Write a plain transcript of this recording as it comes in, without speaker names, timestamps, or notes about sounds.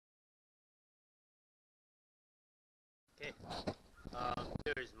Okay,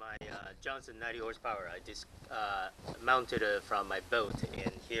 here is my Johnson 90 horsepower. I just mounted it from my boat,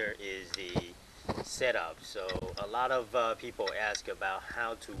 and here is the setup. So a lot of people ask about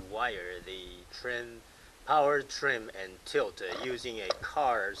how to wire the trim, power trim and tilt using a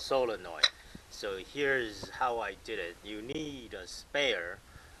car solenoid. So here's how I did it. You need a spare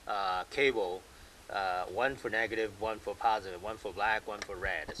cable, one for negative, one for positive, one for black, one for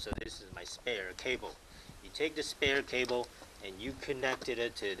red. So this is my spare cable. You take the spare cable and you connected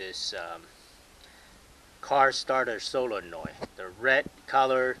it to this car starter solenoid. The red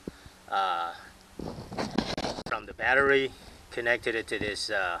color uh, from the battery connected it to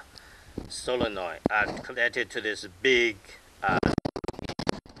this solenoid. Connected to this big negative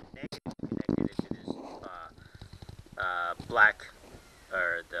connected it to this black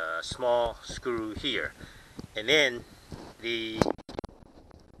or the small screw here, and then the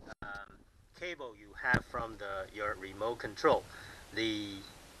cable you have from your remote control. The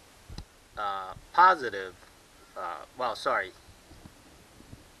positive, well, sorry,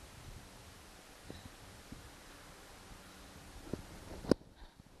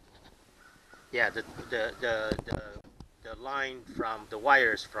 yeah, the line from the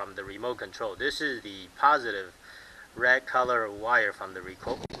wires from the remote control. This is the positive red color wire from the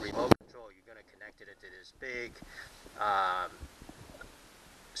remote control. You're gonna connect it to this big um,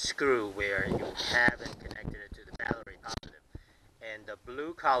 screw where you haven't connected it to the battery positive. And the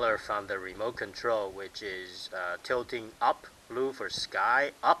blue color from the remote control, which is tilting up, blue for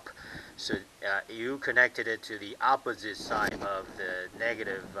sky, up. So you connected it to the opposite side of the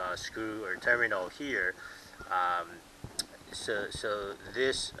negative screw or terminal here. Um, so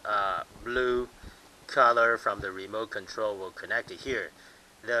this blue color from the remote control will connect it here.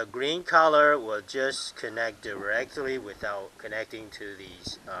 The green color will just connect directly without connecting to the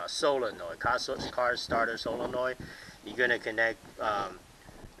solenoid, car starter solenoid. You're going to connect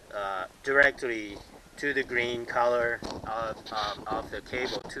directly to the green color of the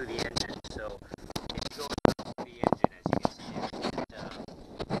cable to the engine. So it's going to the engine, as you can see there.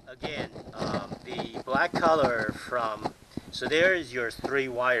 And, again, the black color from, so there is your three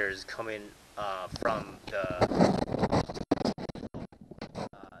wires coming from the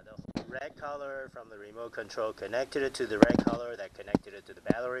red color from the remote control connected it to the red color that connected it to the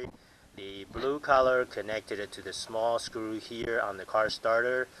battery. The blue color connected it to the small screw here on the car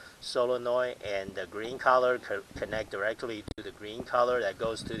starter solenoid, and the green color connect directly to the green color that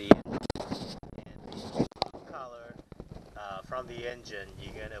goes to the engine. And the blue color from the engine,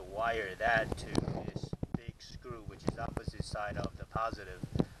 you're gonna wire that to this big screw, which is opposite side of the positive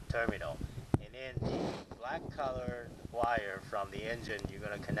terminal. And then the black color wire from the engine, you're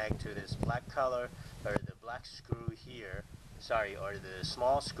gonna connect to this black color or the black screw here. Sorry, or the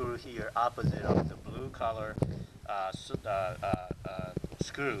small screw here opposite of the blue color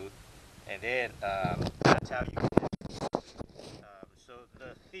screw, and then that's how you connect. So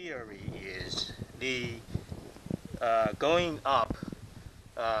the theory is the going up,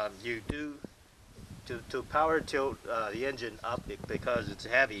 you do to power tilt the engine up because it's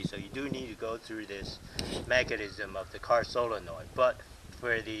heavy, so you do need to go through this mechanism of the car solenoid. But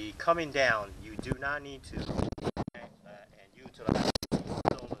for the coming down, you do not need to and utilize the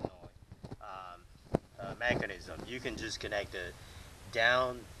solenoid mechanism. You can just connect the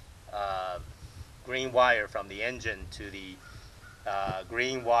down uh, green wire from the engine to the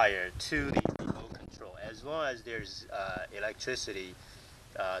green wire to the remote control. As long as there's electricity,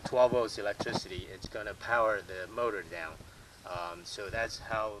 12 volts electricity, it's going to power the motor down. So that's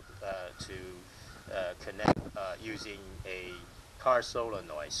how to connect using a car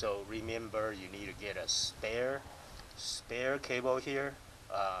solenoid. So remember, you need to get a spare cable here.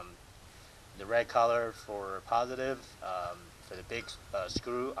 The red color for positive, for the big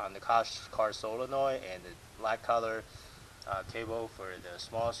screw on the car solenoid, and the black color cable for the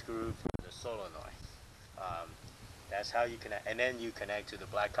small screw for the solenoid. Um, that's how you connect, and then you connect to the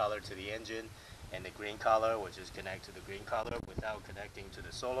black color to the engine, and the green color, which is connect to the green color without connecting to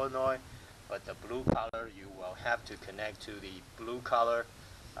the solenoid. But the blue color, you will have to connect to the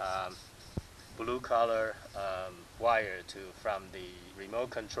um, blue color wire to from the remote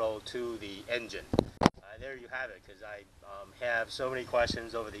control to the engine. There you have it, because I have so many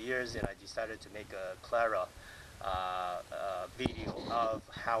questions over the years, and I decided to make a Clara video of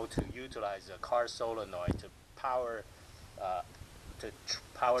how to utilize a car solenoid to power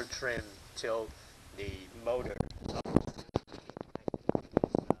power trim till the motor to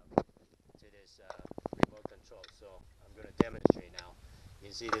this remote control. So I'm going to demonstrate now. You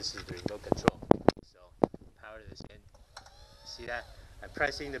can see this is the remote control. So power this in. See that? I'm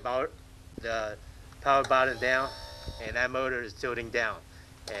pressing the power button down, and that motor is tilting down.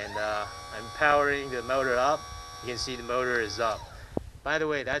 And I'm powering the motor up. You can see the motor is up. By the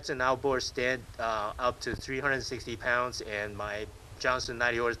way, that's an outboard stand up to 360 pounds, and my Johnson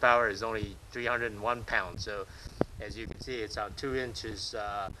 90 horsepower is only 301 pounds. So as you can see, it's on 2 inches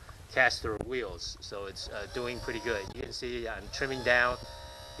caster wheels, so it's doing pretty good. You can see I'm trimming down,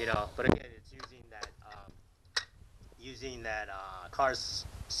 but again, it's using that car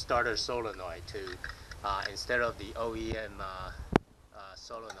starter solenoid to instead of the OEM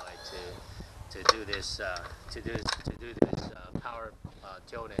solenoid to do this power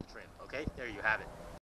tilt and trim. Okay, there you have it.